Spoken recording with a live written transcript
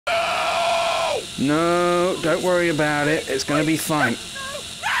No, don't worry about it. It's gonna be fine.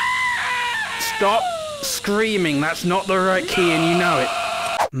 Stop screaming. That's not the right key and you know it.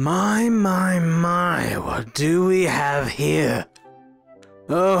 My, what do we have here?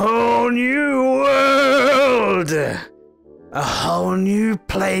 A whole new world! A whole new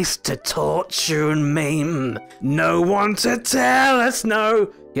place to torture and maim. No one to tell us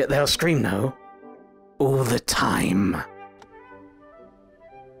no. Yet they'll scream no. All the time.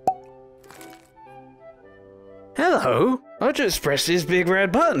 Hello. I just pressed this big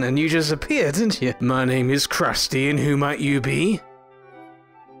red button and you just appeared, didn't you? My name is Krusty and who might you be?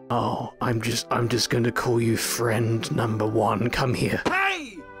 Oh, I'm just gonna call you friend number one. Come here.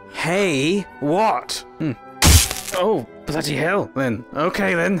 Hey! Hey? What? Oh, bloody hell, then.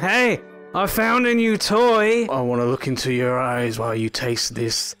 Okay, then. Hey! I found a new toy! I want to look into your eyes while you taste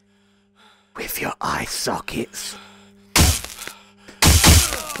this with your eye sockets.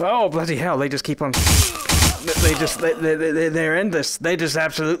 Oh, bloody hell, they just keep on... They're endless. They just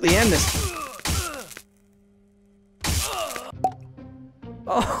absolutely endless.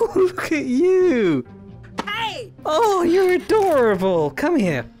 Oh, look at you! Hey! Oh, you're adorable! Come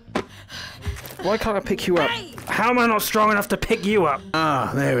here. Why can't I pick you up? Hey! How am I not strong enough to pick you up?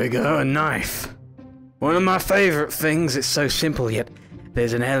 Ah, there we go, a knife. One of my favorite things. It's so simple, yet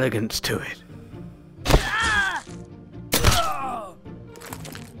there's an elegance to it.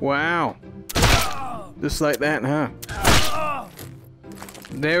 Wow. Just like that, huh?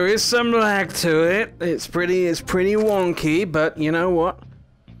 There is some lag to it. It's pretty wonky, but you know what?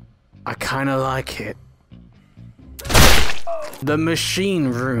 I kinda like it. The machine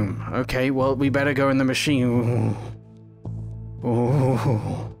room. Okay, well, we better go in the machine.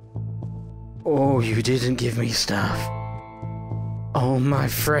 Oh. Oh, you didn't give me stuff. Oh, my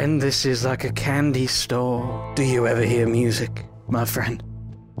friend, this is like a candy store. Do you ever hear music, my friend?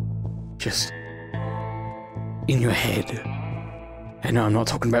 Just in your head. And no, I'm not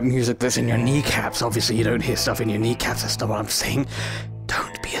talking about music that's in your kneecaps. Obviously, you don't hear stuff in your kneecaps. That's not what I'm saying.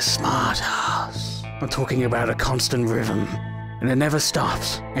 Don't be a smart ass. I'm talking about a constant rhythm. And it never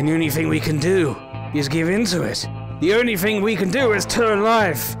stops. And the only thing we can do is give into it. The only thing we can do is turn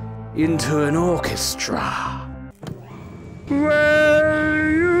life into an orchestra. Will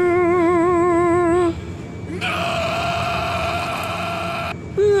you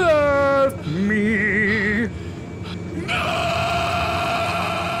love me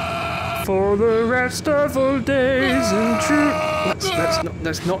for the rest of all days and true?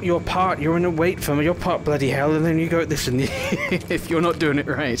 That's not your part. You're in a wait for your part, bloody hell, and then you go, listen, if you're not doing it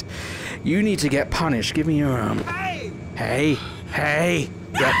right, you need to get punished. Give me your arm. Hey!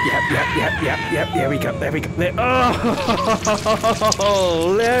 Yep, there we go. There.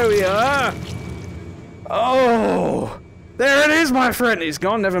 Oh, there we are. Oh, there it is, my friend. It's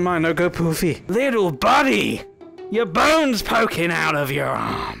gone, never mind, no go poofy. Little buddy, your bone's poking out of your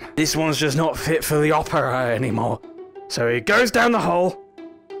arm. This one's just not fit for the opera anymore. So it goes down the hole.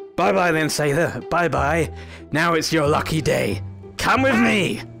 Bye-bye then, sailor. Bye-bye. Now it's your lucky day. Come with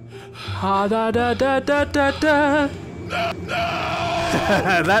me. Ha da da da da da da.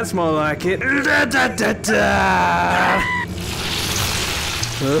 That's more like it. Da da da da.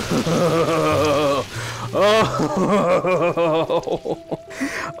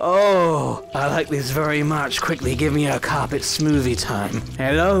 Oh, I like this very much. Quickly, give me a carpet smoothie time.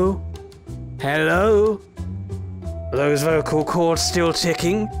 Hello? Are those vocal cords still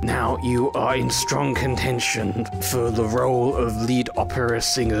ticking? Now you are in strong contention for the role of lead opera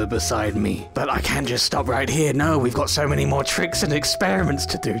singer beside me. But I can't just stop right here. No, we've got so many more tricks and experiments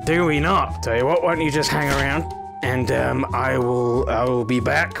to do we not? Tell you what, why don't you just hang around? And I will be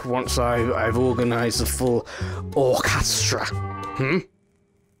back once I've organized the full orchestra.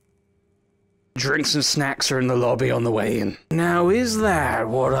 Drinks and snacks are in the lobby on the way in. Now, is that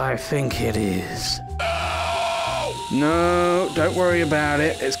what I think it is? No, don't worry about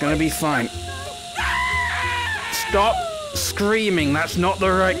it. It's gonna be fine. Stop screaming. That's not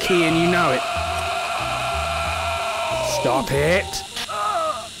the right key and you know it. Stop it.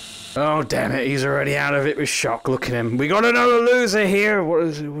 Oh, damn it. He's already out of it with shock. Look at him. We got another loser here. What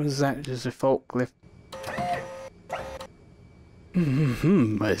is that? Just a forklift.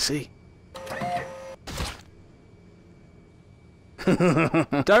 I see.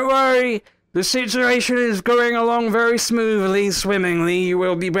 Don't worry. The situation is going along very smoothly, swimmingly. You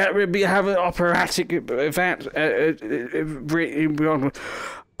will have an operatic event.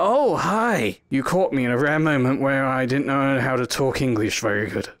 Oh, hi. You caught me in a rare moment where I didn't know how to talk English very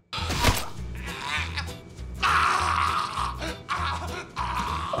good.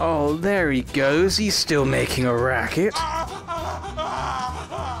 Oh, there he goes. He's still making a racket.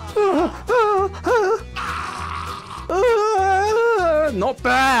 Not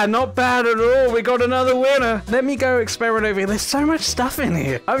bad at all. We got another winner. Let me go experiment over here. There's so much stuff in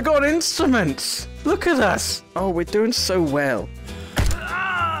here. I've got instruments. Look at us. Oh, we're doing so well.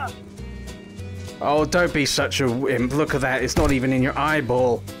 Oh, don't be such a wimp. Look at that. It's not even in your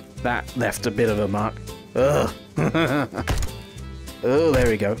eyeball. That left a bit of a mark. Ugh. Oh, there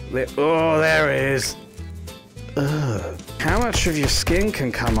we go. Oh, there it is. Ugh. How much of your skin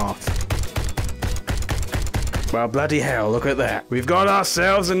can come off? Well, bloody hell, look at that. We've got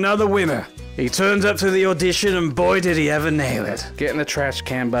ourselves another winner. He turns up to the audition and boy did he ever nail it. Get in the trash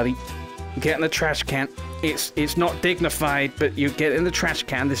can, buddy. Get in the trash can. It's not dignified, but you get in the trash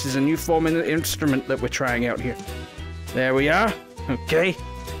can. This is a new form of instrument that we're trying out here. There we are. Okay.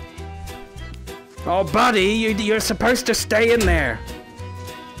 Oh, buddy, you're supposed to stay in there.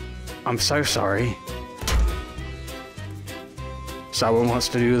 I'm so sorry. Someone wants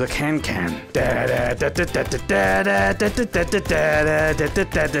to do the can-can.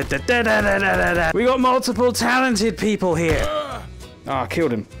 We got multiple talented people here. Oh, I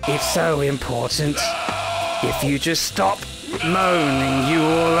killed him. It's so important. If you just stop moaning, you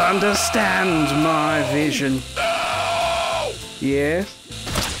will understand my vision. Yes.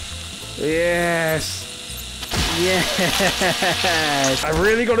 Yes. Yes! I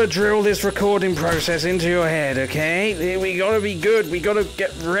really got to drill this recording process into your head, okay? We got to be good. We got to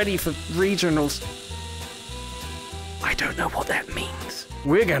get ready for regionals. I don't know what that means.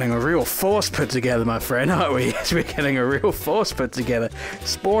 We're getting a real force put together, my friend, aren't we? Yes, we're getting a real force put together.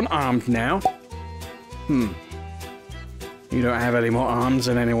 Spawn armed now. You don't have any more arms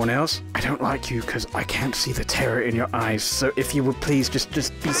than anyone else? I don't like you because I can't see the terror in your eyes, so if you would please just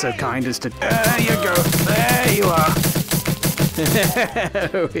be so kind as to... There you go! There you are!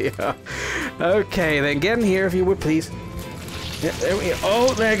 There we are. Okay, then get in here if you would please. Yeah, there we go.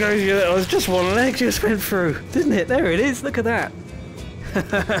 Oh, there goes your... Oh, just one leg just went through, didn't it? There it is, look at that.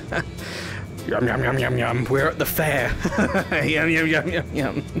 Yum, yum, yum, yum, yum. We're at the fair. Yum, yum, yum, yum,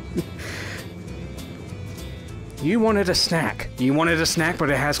 yum. You wanted a snack. You wanted a snack, but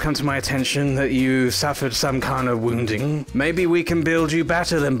it has come to my attention that you suffered some kind of wounding. Maybe we can build you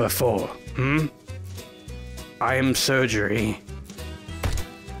better than before. I am surgery.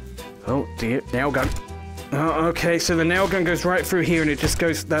 Oh dear, nail gun. Oh, okay, so the nail gun goes right through here and it just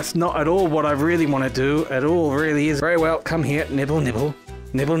goes... That's not at all what I really want to do. At all, really is. Very well, come here, nibble, nibble.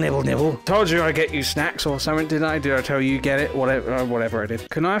 Nibble, nibble, nibble. Told you I'd get you snacks or something, did I? Did I tell you get it? Whatever I did.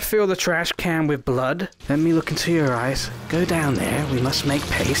 Can I fill the trash can with blood? Let me look into your eyes. Go down there. We must make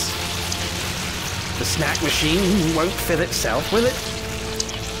pace. The snack machine won't fill itself, will it?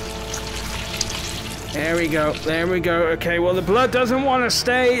 There we go. There we go. Okay, well, the blood doesn't want to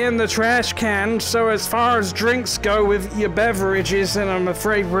stay in the trash can, so as far as drinks go with your beverages, then I'm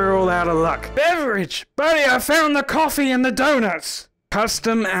afraid we're all out of luck. Beverage! Buddy, I found the coffee and the donuts!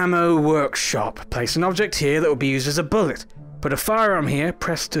 Custom Ammo Workshop. Place an object here that will be used as a bullet. Put a firearm here,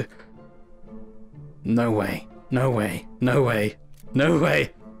 press to... No way. No way. No way. No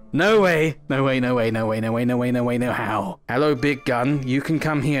way. No way. No way, no way, no way, no way, no way, no way, no how. Hello, big gun. You can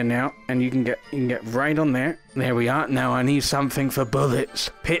come here now, and you can get right on there. There we are. Now I need something for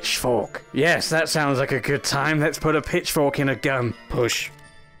bullets. Pitchfork. Yes, that sounds like a good time. Let's put a pitchfork in a gun. Push.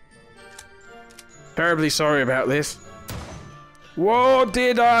 Terribly sorry about this. What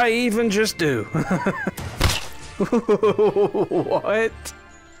did I even just do? What?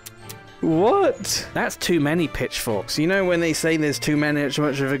 What? That's too many pitchforks. You know when they say there's too much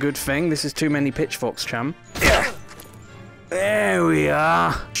of a good thing? This is too many pitchforks, chum. Yeah. There we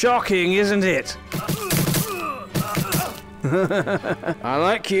are. Shocking, isn't it? I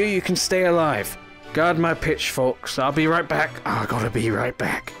like you. You can stay alive. Guard my pitchforks. I'll be right back. Oh, I gotta be right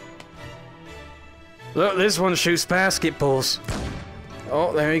back. Look, this one shoots basketballs.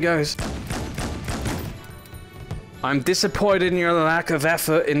 Oh, there he goes. I'm disappointed in your lack of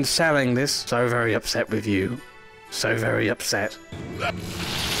effort in selling this. So very upset with you. So very upset.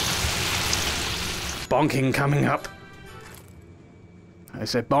 Bonking coming up. I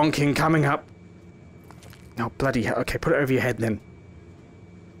said bonking coming up. Oh, bloody hell. Okay, put it over your head then.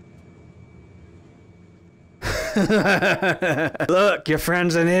 Look, your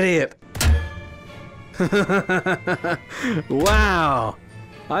friend's an idiot. Wow,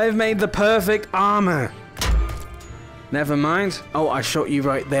 I've made the perfect armor. Never mind. Oh, I shot you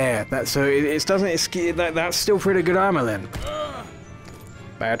right there. That's still pretty good armor then.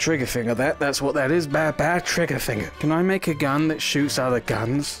 Bad trigger finger. That's what that is. Bad trigger finger. Can I make a gun that shoots other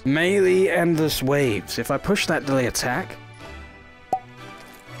guns? Melee endless waves. If I push that delay attack.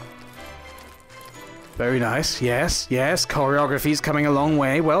 Very nice. Yes, yes. Choreography's coming a long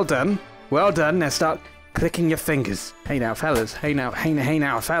way. Well done. Well done. Now start. Clicking your fingers. Hey now, fellas. Hey now, hey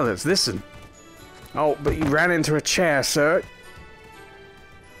now, fellas. Listen. Oh, but you ran into a chair, sir.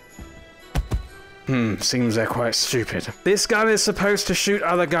 Seems they're quite stupid. This gun is supposed to shoot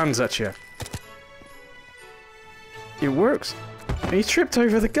other guns at you. It works. He tripped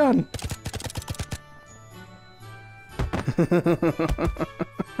over the gun.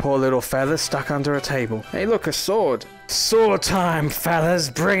 Poor little fella stuck under a table. Hey, look, a sword. Sword time, fellas.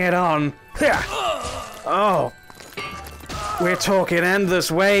 Bring it on. Oh. We're talking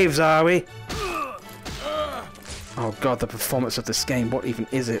endless waves, are we? Oh god, the performance of this game, what even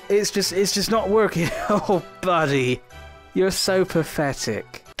is it? It's just not working. Oh, buddy. You're so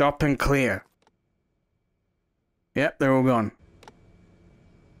pathetic. Stop and clear. Yep, they're all gone.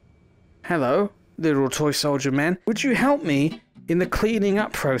 Hello, little toy soldier man. Would you help me in the cleaning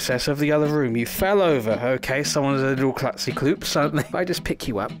up process of the other room? You fell over. Okay, someone's a little klutzy kloop. Suddenly, if I just pick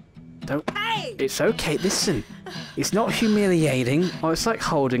you up. Don't. Hey! It's okay, listen. It's not humiliating. Oh, it's like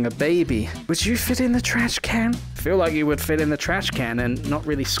holding a baby. Would you fit in the trash can? I feel like you would fit in the trash can and not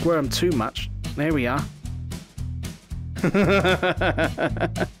really squirm too much. There we are.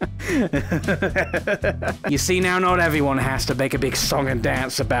 You see now, not everyone has to make a big song and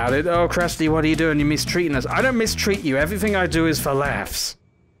dance about it. Oh, Krusty, what are you doing? You're mistreating us. I don't mistreat you. Everything I do is for laughs.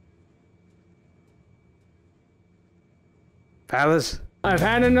 Fellas? I've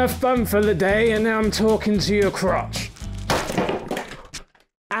had enough fun for the day, and now I'm talking to your crotch.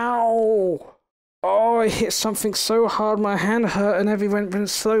 Ow! Oh, I hit something so hard my hand hurt and everything went in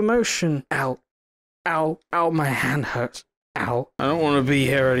slow motion. Ow. Ow. Ow, my hand hurts. Ow. I don't want to be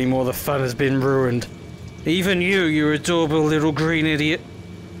here anymore, the fun has been ruined. Even you, you adorable little green idiot.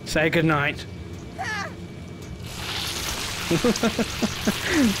 Say goodnight.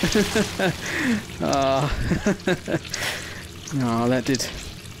 Oh,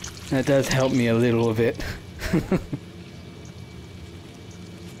 that does help me a little bit.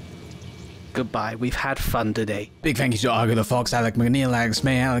 Goodbye, we've had fun today. Big thank you to Argo the Fox, Alec McNeil, Alex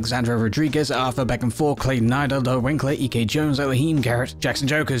May, Alexandra Rodriguez, Arthur Beckham 4, Clayton Nidal, Doe Winkler, EK Jones, Elohim Garrett, Jackson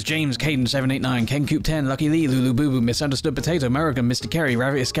Jokers, James, Caden 789, Ken Coop 10, Lucky Lee, Lulu Boo Boo, Misunderstood Potato, American, Mr. Kerry,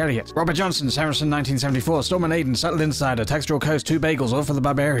 Ravi Iscariot, Robert Johnson, Saracen 1974, Storm and Aiden, Subtle Insider, Textural Coast, 2 Bagels, all for the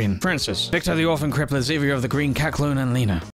Barbarian, Francis, Victor the Orphan Crippler, Xavier of the Green, Cat Clone, and Lena.